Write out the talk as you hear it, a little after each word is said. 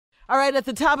All right, at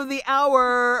the top of the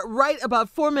hour, right about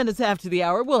 4 minutes after the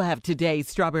hour, we'll have today's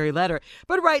Strawberry Letter.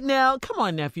 But right now, come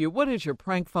on, nephew, what is your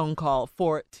prank phone call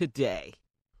for today?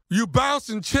 You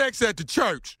bouncing checks at the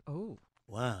church. Oh.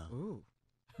 Wow. Ooh.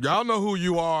 Y'all know who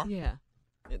you are. Yeah.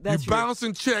 You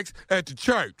bouncing checks at the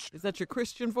church. Is that your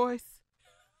Christian voice?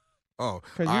 Oh.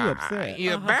 Because you upset.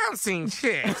 You're bouncing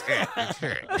checks at the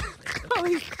church. Oh,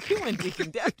 he went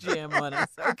Deacon Def Jam on us.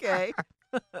 Okay.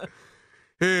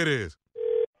 Here it is.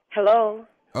 Hello.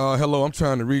 Hello, I'm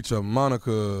trying to reach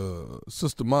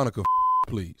Sister Monica,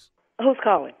 please. Who's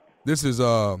calling? This is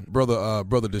brother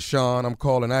Deshaun. I'm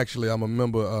calling. Actually, I'm a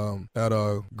member at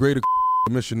Greater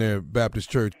Missionary Baptist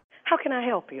Church. How can I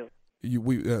help you?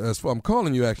 I'm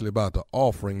calling you actually about the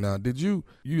offering. Now, did you?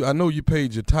 I know you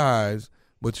paid your tithes,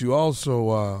 but you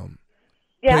also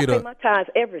Yeah, I pay my tithes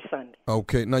every Sunday.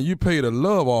 Okay. Now you paid a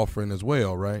love offering as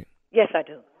well, right? Yes, I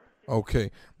do.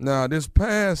 Okay. Now this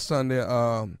past Sunday,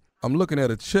 I'm looking at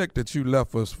a check that you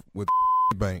left us with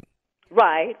bank.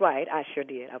 Right. I sure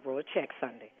did. I wrote a check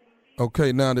Sunday.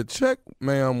 Okay. Now the check,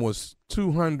 ma'am, was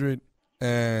 $250.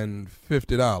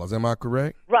 Am I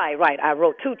correct? Right. I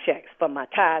wrote two checks for my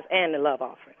tithes and the love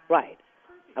offering. Right.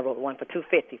 I wrote one for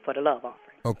 $250 for the love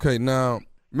offering. Okay. Now,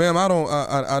 ma'am, I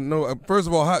know. First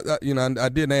of all, I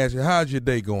didn't ask you. How's your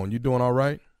day going? You doing all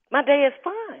right? My day is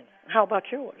fine. How about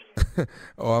yours?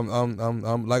 Oh,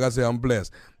 I'm like I said, I'm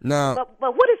blessed. Now,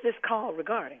 but what is this call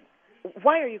regarding?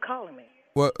 Why are you calling me?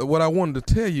 Well, what I wanted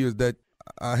to tell you is that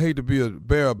I hate to be a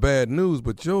bearer of bad news,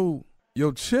 but your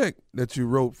check that you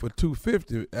wrote for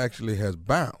 $250 actually has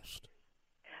bounced.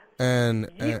 And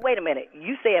wait a minute.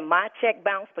 You said my check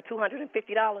bounced for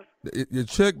 $250? Your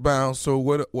check bounced. So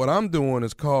what I'm doing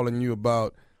is calling you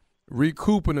about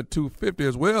recouping the $250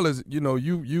 as well as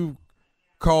you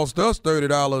cost us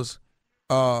 $30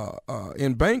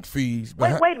 in bank fees.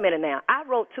 Wait a minute now. I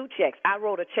wrote two checks. I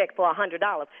wrote a check for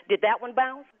 $100. Did that one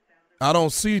bounce? I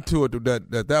don't see to it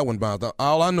that one bounced.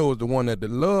 All I know is the one that the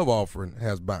love offering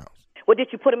has bounced. Well, did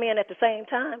you put them in at the same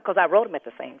time? Because I wrote them at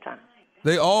the same time.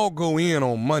 They all go in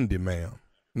on Monday, ma'am.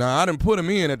 Now, I didn't put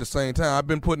them in at the same time. I've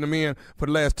been putting them in for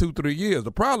the last 2-3 years.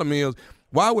 The problem is,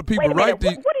 why would people write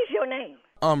these? What is your name?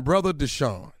 I'm Brother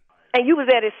Deshaun. And you was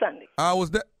there this Sunday? I was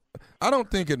there. I don't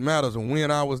think it matters when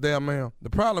I was there, ma'am. The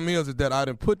problem is that I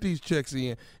didn't put these checks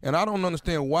in, and I don't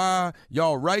understand why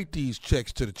y'all write these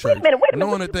checks to the church. Wait a minute.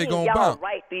 Knowing that they gonna y'all bounce.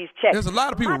 Write these checks? There's a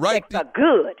lot of people My write checks are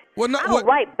good. Well, I don't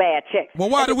write bad checks. Well,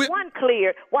 why and do we? If one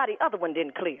cleared, why the other one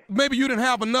didn't clear? Maybe you didn't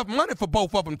have enough money for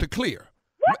both of them to clear.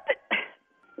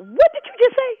 What did you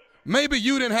just say? Maybe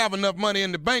you didn't have enough money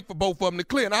in the bank for both of them to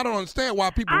clear, and I don't understand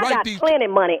why people write these. I got plenty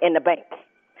money in the bank.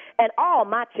 And all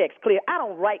my checks clear. I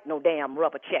don't write no damn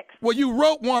rubber checks. Well, you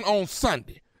wrote one on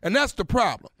Sunday, and that's the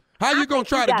problem. How you going to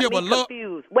try to give a love?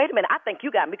 Wait a minute. I think you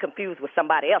got me confused with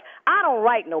somebody else. I don't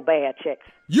write no bad checks.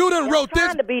 You done wrote this. I'm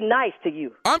trying to be nice to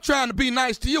you. I'm trying to be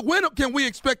nice to you. When can we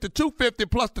expect the $250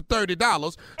 plus the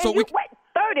 $30? So wait,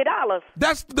 $30?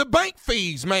 That's the bank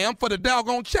fees, ma'am, for the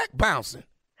doggone check bouncing.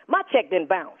 My check didn't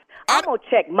bounce. I'm going to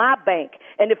check my bank,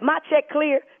 and if my check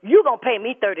clear, you're going to pay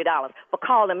me $30 for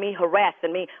calling me,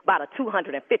 harassing me about a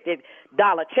 $250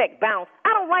 check bounce. I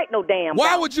don't write no damn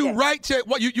Why would you check. write check?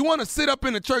 What, you want to sit up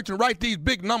in the church and write these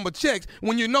big number checks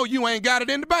when you know you ain't got it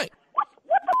in the bank? What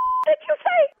the did you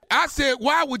say? I said,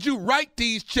 why would you write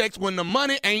these checks when the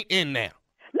money ain't in there?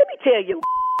 Let me tell you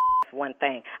one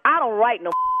thing. I don't write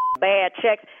no bad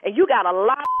checks, and you got a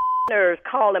lot of nerves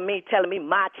calling me, telling me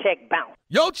my check bounced.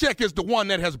 Your check is the one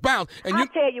that has bounced. And I'll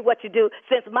tell you what you do.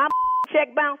 Since my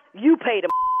check bounced, you pay the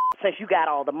since you got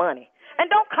all the money. And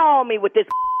don't call me with this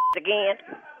again.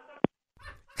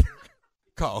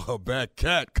 Call her back,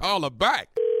 Cat. Call her back.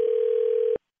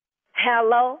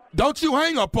 Hello? Don't you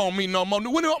hang up on me no more.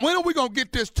 When are we going to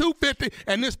get this $250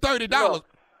 and this $30? Look.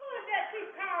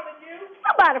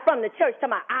 Somebody from the church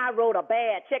told me I wrote a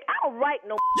bad check. I don't write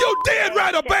no. You did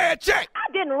write a bad check. I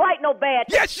didn't write no bad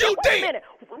check. Yes, you did. did. Wait a minute.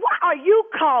 Why are you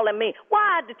calling me?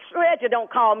 Why the treasurer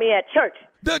don't call me at church?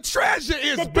 The treasurer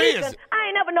is the busy. Deacon, I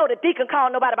ain't never know the deacon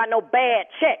called nobody about no bad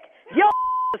check. Your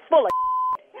is full of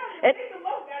and,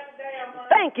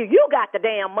 thank you. You got the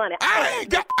damn money. I ain't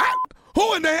got.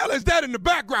 Who in the hell is that in the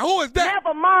background? Who is that?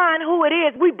 Never mind who it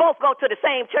is. We both go to the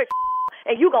same church,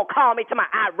 and you gonna call me to my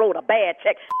I wrote a bad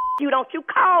check. You don't you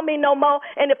call me no more,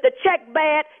 and if the check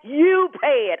bad, you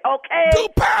pay it, okay? Do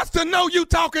Pastor know you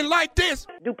talking like this?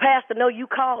 Do Pastor know you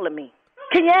calling me?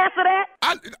 Can you answer that?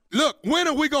 Look, when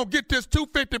are we going to get this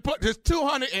 $250 plus? This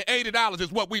 $280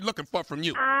 is what we looking for from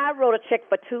you. I wrote a check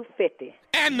for $250.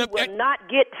 And you will not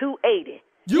get $280.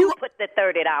 You put the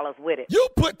 $30 with it. You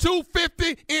put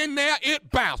 $250 in there, it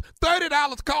bounced.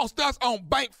 $30 cost us on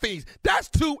bank fees. That's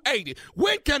 $280.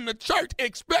 When can the church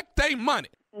expect their money?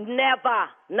 Never.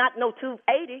 Not no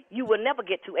 $280. You will never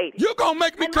get $280. You gonna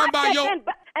make me come by your...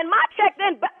 And my check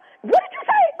then... What did you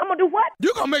say? I'm gonna do what?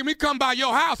 You gonna make me come by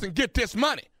your house and get this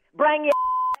money. Bring your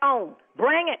on.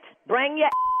 Bring it. Bring your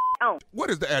on.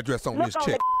 What is the address on Look this on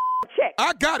check? The check.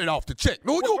 I got it off the check.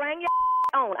 No, Well, bring your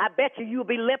on. I bet you'll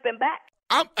be limping back.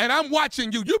 I'm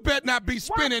watching you. You better not be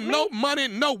spending no money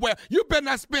nowhere. You better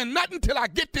not spend nothing till I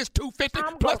get this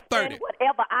 $250 plus $30.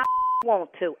 Whatever I want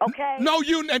to, okay? No,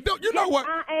 you know what?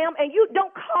 I am, and you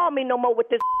don't call me no more with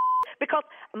this because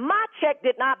my check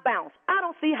did not bounce. I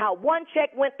don't see how one check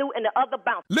went through and the other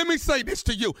bounced. Let me say this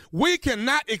to you. We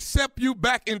cannot accept you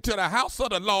back into the house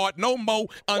of the Lord no more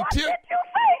until... What did you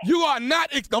say? You are not...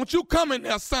 Don't you come in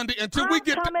there Sunday until we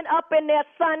get... I'm coming up in there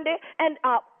Sunday, and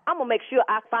I'm going to make sure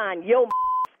I find your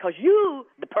because you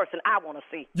the person I want to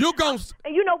see. You gon'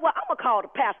 And you know what? I'm going to call the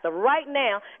pastor right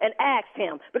now and ask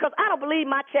him because I don't believe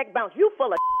my check bounced. You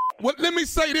full of Well, let me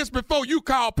say this before you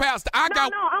call pastor. No, I'm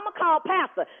going to call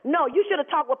pastor. No, you should have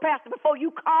talked with pastor before you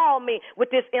call me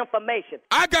with this information.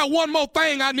 I got one more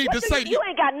thing I need to say to you. You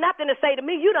ain't got nothing to say to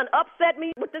me. You done upset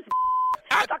me with this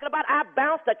talking about I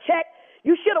bounced a check.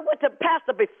 You should have went to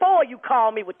pastor before you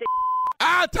called me with this.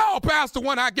 I'll tell pastor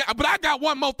when I get, but I got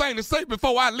one more thing to say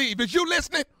before I leave. Is you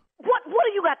listening? What do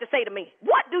you got to say to me?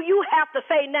 What do you have to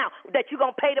say now that you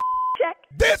going to pay the check?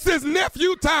 This is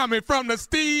Nephew Tommy from the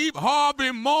Steve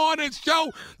Harvey Morning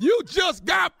Show. You just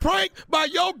got pranked by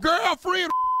your girlfriend.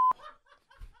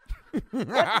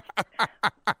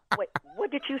 Wait,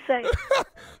 what did you say?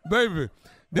 Baby,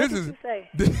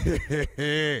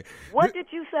 What did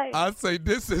you say? I say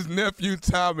this is Nephew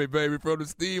Tommy, baby, from the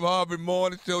Steve Harvey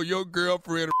Morning Show. Your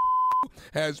girlfriend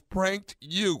has pranked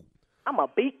you. I'm going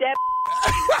to beat that.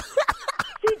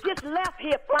 She just left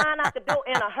here flying out the door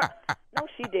in a hearse. No,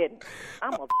 she didn't.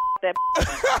 I'm going to that.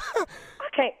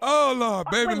 I can't. Oh, Lord,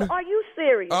 baby. Wait, are you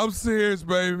serious? I'm serious,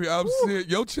 baby. I'm serious.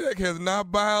 Your check has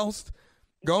not bounced.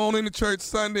 Go on in the church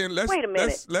Sunday and let's wait a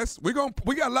minute. We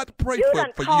got a lot to pray you for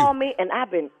done you. called me and I've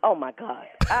been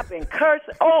I've been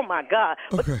cursing. Oh my God.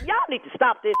 But Okay. y'all need to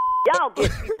stop this. Y'all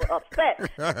get people upset.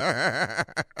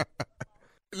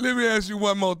 Let me ask you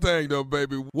one more thing though,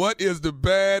 baby. What is the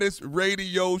baddest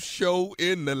radio show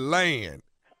in the land?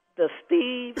 The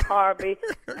Steve Harvey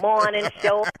Morning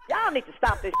Show. Y'all need to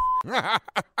stop this.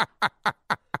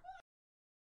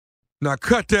 Now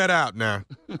cut that out now.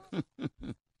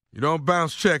 You don't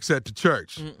bounce checks at the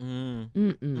church. You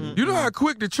know how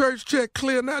quick the church check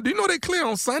clear now? Do you know they clear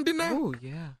on Sunday now? Oh,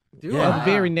 yeah. The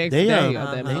very next They day are.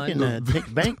 of that They month. can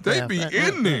take bank. They theft. be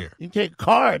in there. You take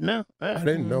card now. I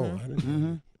didn't know.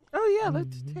 Oh, yeah,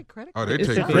 let's take credit. Oh, they It's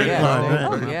take a credit credit card. card.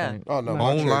 Oh, Okay. yeah. Oh, no.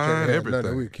 My church Online, ain't had everything.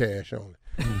 nothing. We cash only.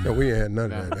 No, we ain't had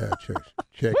none of that at our church.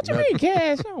 Check What you nothing. mean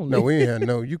cash only? No, we ain't had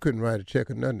no. You couldn't write a check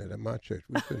or nothing at my church.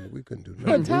 We couldn't do For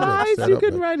nothing. tithes, you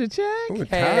couldn't write a check? We were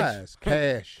Cash. ties,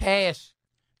 cash. Cash.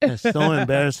 It's so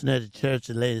embarrassing at the church.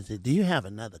 The lady said, "Do you have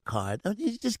another card? Oh,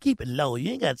 you just keep it low.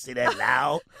 You ain't got to say that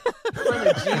loud." In front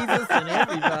of Jesus and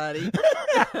everybody.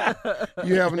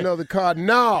 You have another card?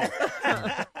 No.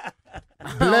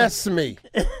 Bless me.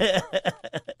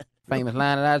 Famous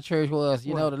line at our church was,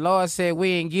 the Lord said we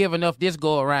ain't give enough this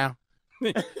go around.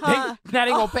 Now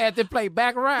they gonna pass this plate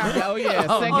back around. Oh, yeah.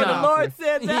 Oh, Second Oh, the offering. Lord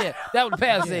said that? Yeah, that what the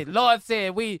pastor said. Lord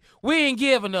said we ain't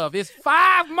give enough. It's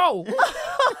 5 more.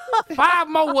 5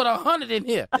 more with 100 in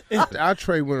here. Our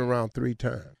tray went around 3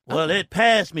 times. Well, it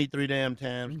passed me 3 damn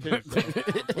times.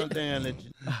 One damn that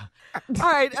you-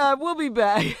 All right, we'll be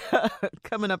back.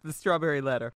 Coming up, the Strawberry Letter.